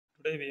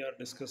Today we are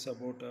discuss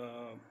about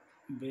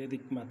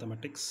Vedic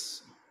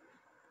mathematics.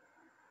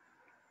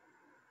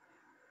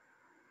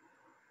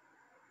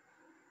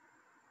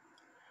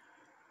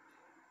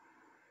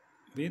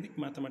 Vedic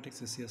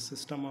mathematics is a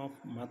system of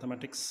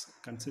mathematics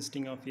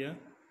consisting of a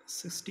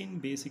 16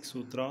 basic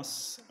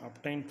sutras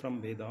obtained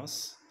from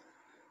Vedas.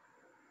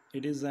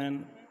 It is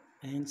an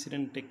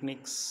ancient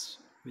techniques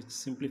which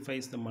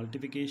simplifies the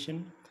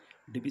multiplication,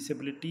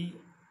 divisibility,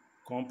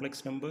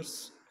 complex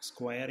numbers,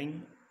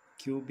 squaring,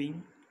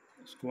 cubing,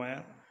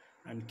 square,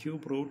 and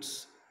cube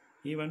roots.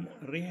 Even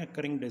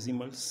recurring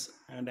decimals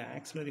and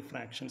auxiliary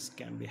fractions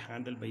can be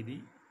handled by the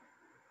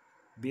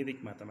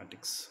Vedic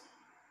mathematics.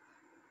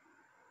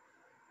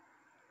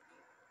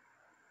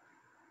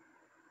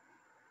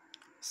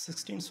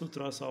 16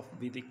 sutras of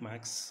Vedic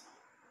maths,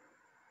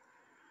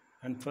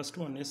 and first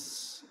one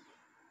is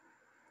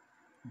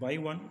by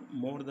one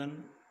more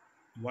than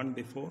one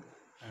before,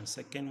 and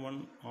second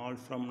one all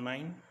from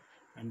 9,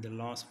 and the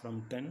last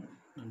from 10,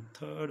 and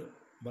third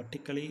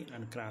vertically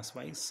and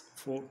crosswise,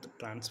 fourth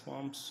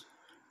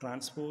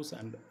transpose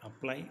and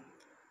apply,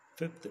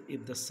 fifth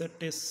if the set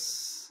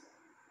is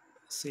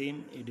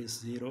same it is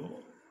 0,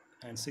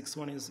 and sixth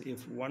one is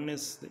if one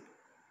is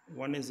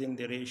in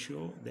the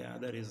ratio the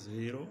other is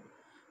 0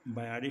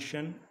 by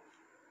addition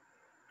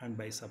and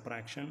by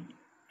subtraction,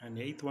 and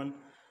eighth one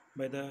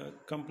by the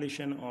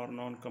completion or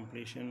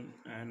non-completion,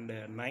 and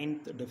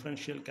ninth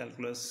differential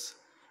calculus,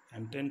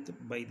 and 10th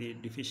by the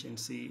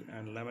deficiency,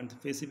 and 11th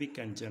specific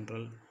and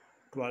general,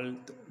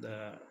 12th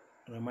the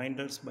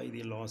reminders by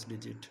the last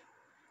digit,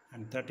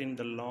 and 13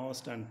 the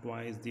last and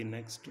twice the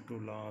next to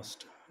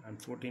last, and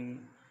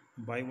 14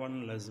 by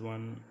one less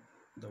one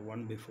the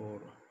one before,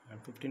 and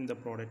 15 the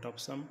product of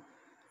sum,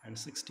 and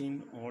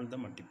 16 all the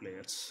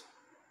multipliers.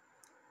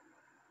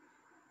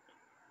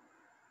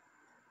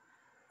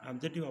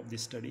 Objective of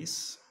these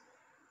studies: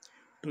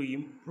 to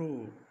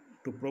improve,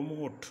 to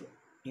promote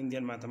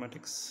Indian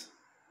mathematics,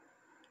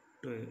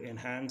 to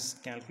enhance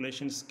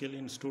calculation skill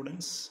in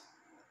students,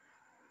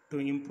 to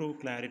improve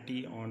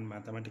clarity on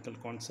mathematical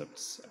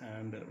concepts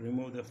and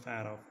remove the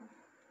fear of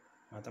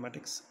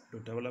mathematics, to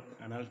develop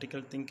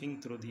analytical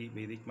thinking through the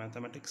Vedic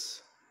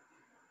mathematics.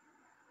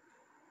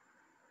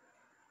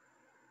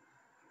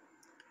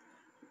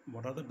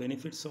 What are the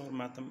benefits of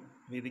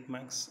Vedic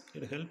maths?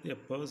 It helps a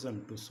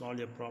person to solve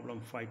a problem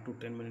 5 to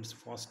 10 minutes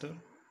faster.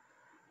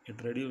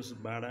 It reduces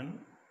burden.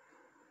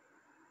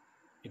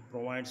 It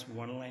provides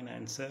one-line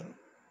answer.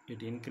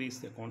 It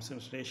increases the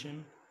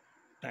concentration.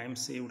 Time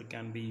saved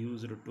can be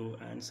used to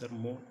answer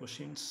more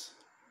questions.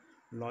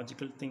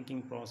 Logical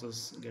thinking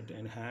process get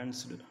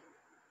enhanced.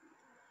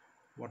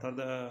 What are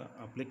the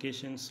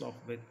applications of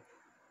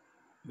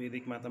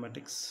Vedic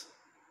mathematics?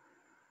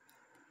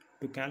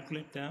 To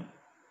calculate the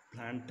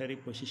planetary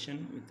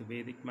position with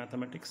Vedic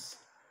mathematics,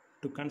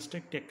 to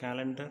construct a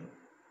calendar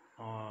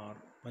or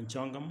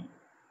Panchangam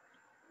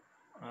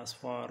as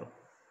for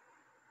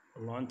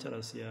launcher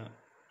Asya,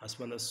 as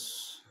well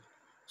as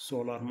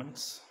solar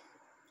months.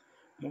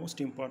 Most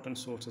important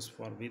sources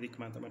for Vedic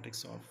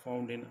mathematics are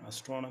found in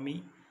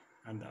astronomy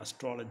and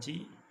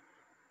astrology.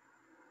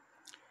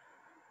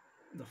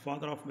 The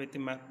father of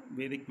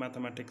Vedic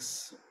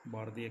mathematics,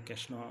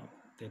 Bodinayakanur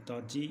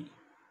Tetarji,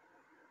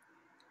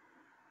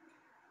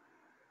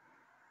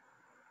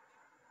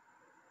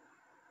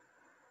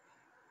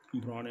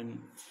 born in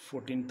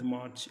 14th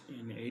March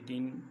in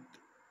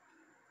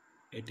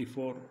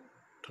 1884,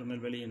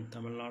 Tirunelveli in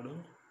Tamil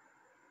Nadu,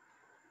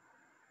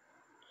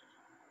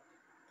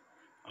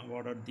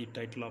 awarded the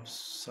title of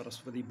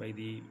Saraswati by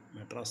the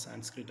Madras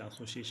Sanskrit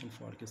Association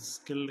for his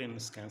skill in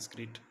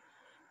Sanskrit,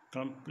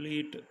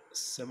 complete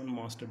 7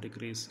 master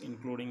degrees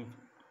including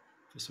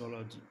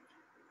physiology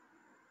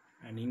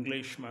and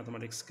English,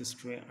 mathematics,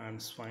 history and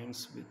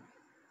science with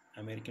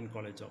American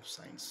College of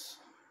Science.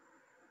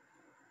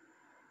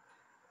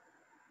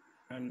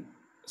 And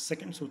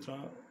second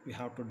sutra we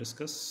have to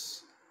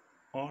discuss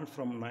all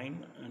from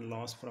 9 and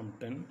last from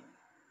 10,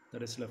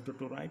 that is left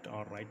to right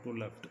or right to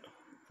left.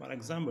 For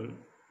example,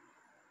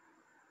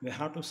 we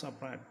have to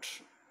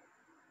subtract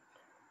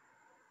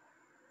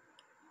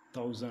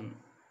 1000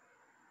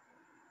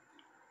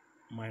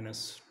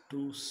 minus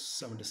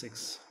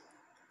 276.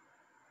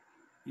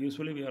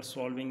 Usually we are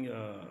solving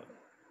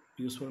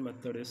usual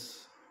method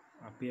is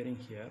appearing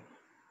here.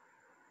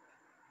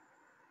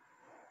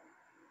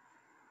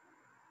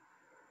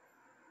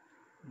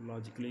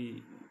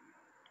 Logically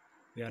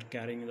we are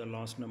carrying the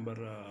last number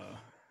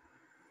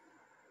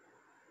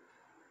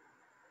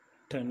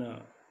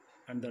 10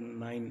 and then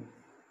 9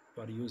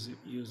 for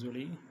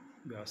usually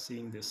we are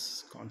seeing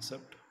this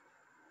concept,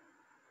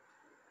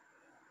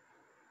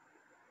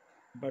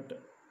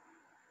 but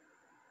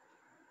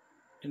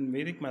in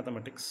Vedic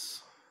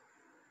mathematics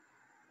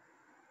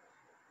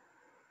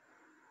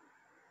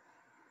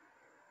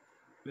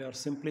we are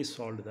simply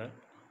solved that,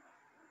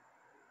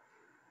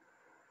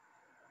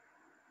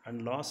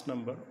 and last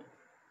number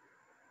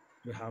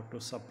we have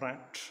to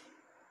subtract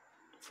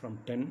from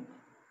 10,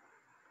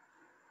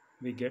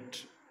 we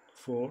get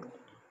 4,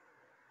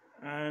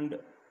 and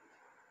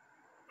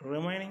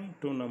Remaining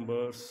two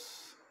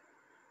numbers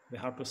we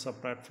have to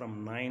subtract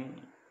from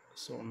 9.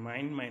 So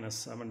 9 minus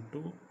 7,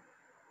 2,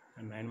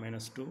 and 9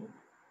 minus 2,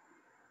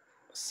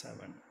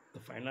 7. The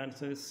final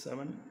answer is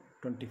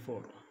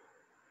 724.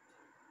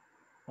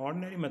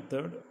 Ordinary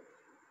method,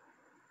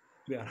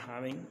 we are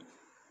having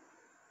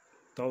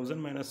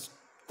 1000 minus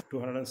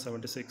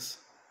 276,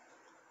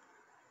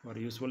 or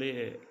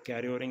usually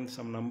carry overing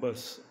some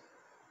numbers,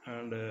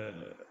 and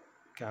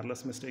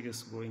careless mistake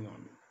is going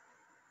on.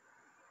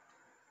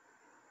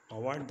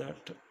 Avoid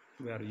that.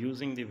 We are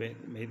using the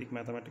Vedic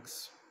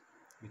Mathematics.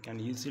 We can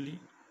easily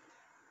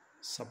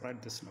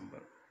subtract this number.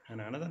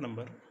 And another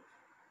number,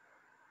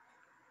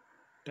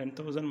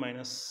 10,000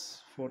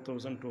 minus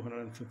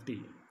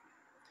 4,250.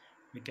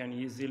 We can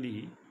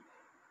easily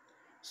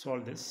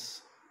solve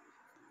this.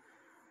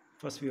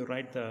 First we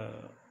write the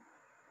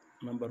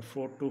number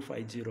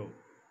 4250,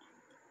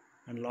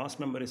 and last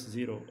number is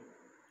 0.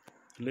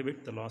 Leave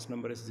it, the last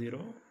number is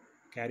 0,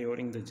 carry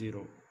overing the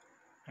 0,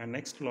 and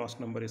next last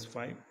number is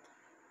 5.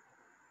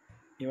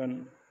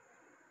 Even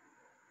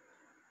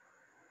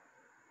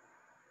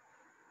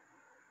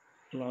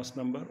last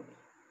number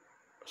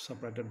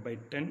separated by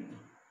 10,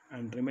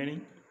 and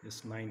remaining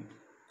is 9.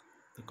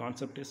 The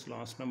concept is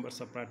last number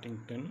subtracting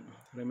 10,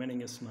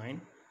 remaining is 9.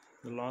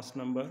 The last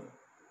number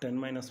 10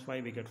 minus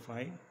 5, we get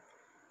 5,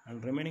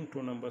 and remaining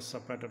two numbers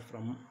subtracted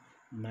from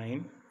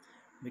 9.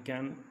 We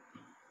can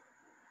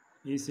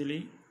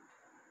easily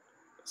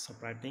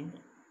subtracting,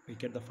 we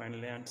get the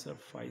final answer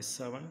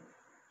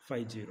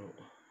 5750.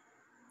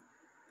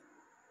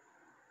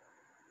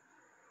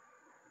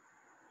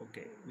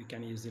 Okay, we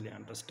can easily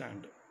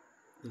understand.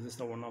 This is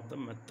the one of the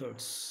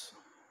methods.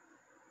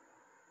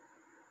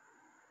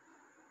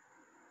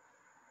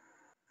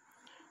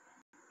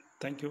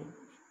 Thank you.